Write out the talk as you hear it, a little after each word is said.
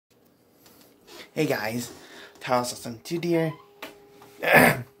Hey guys, Tyler's Awesome 2 dear.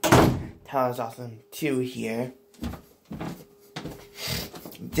 Tyler's Awesome 2 here.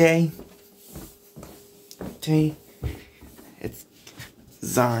 Today, it's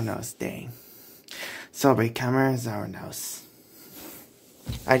Zeronos Day. Celebrate kamen Zeronos.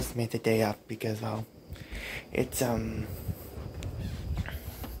 I just made the day up because, well, it's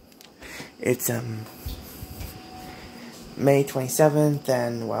May 27th,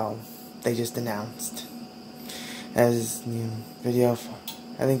 and, well, they just announced as new video.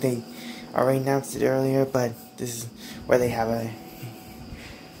 I think they already announced it earlier, but this is where they have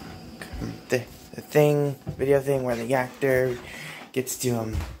the video thing where the actor gets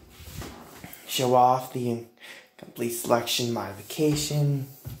to show off the complete selection modification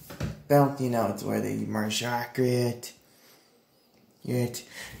belt. You know, it's where they merge accurate. You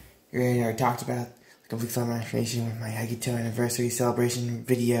already talked about the complete selection modification with my Hagito anniversary celebration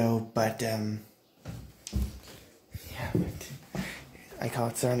video, but I call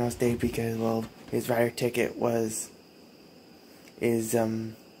it Zeronos Day because, well, his rider ticket is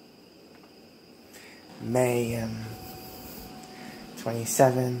May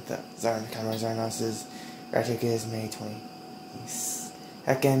 27th. Zeronos' rider ticket is May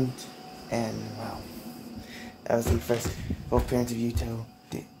 22nd, and well, that was the first full appearance of Yuto.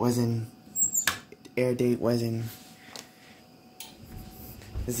 Air date was in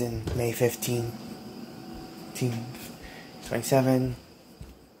May 15th, 27.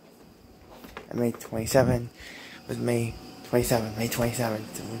 And May 27 was May 27.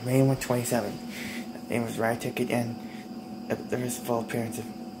 So it was May 27. That name was Ride Ticket, and there was a full appearance of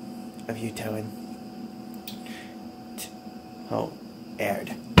Yuto and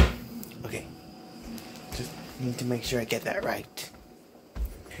aired. Okay. Just need to make sure I get that right.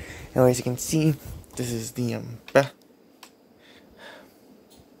 Anyways, you can see this is the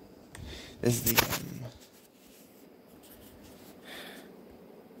this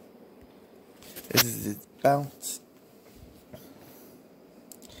is its belt.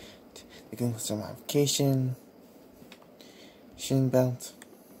 The complete modification shin belt.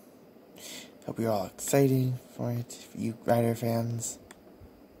 Hope you're all excited for it, for you rider fans.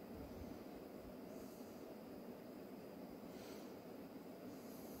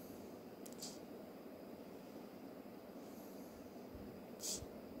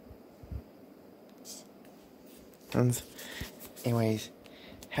 Anyways,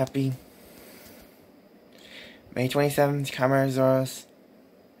 happy May 27th, Kamen Zeronos,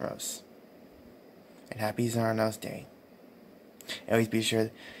 and happy Zeronos Day. Always be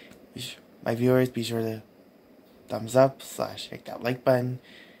sure, my viewers, be sure to thumbs up / hit that like button,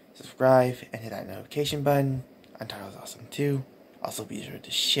 subscribe, and hit that notification button on Tyler's Awesome 2. Also be sure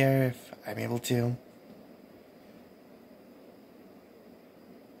to share if I'm able to.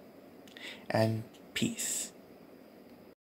 And peace.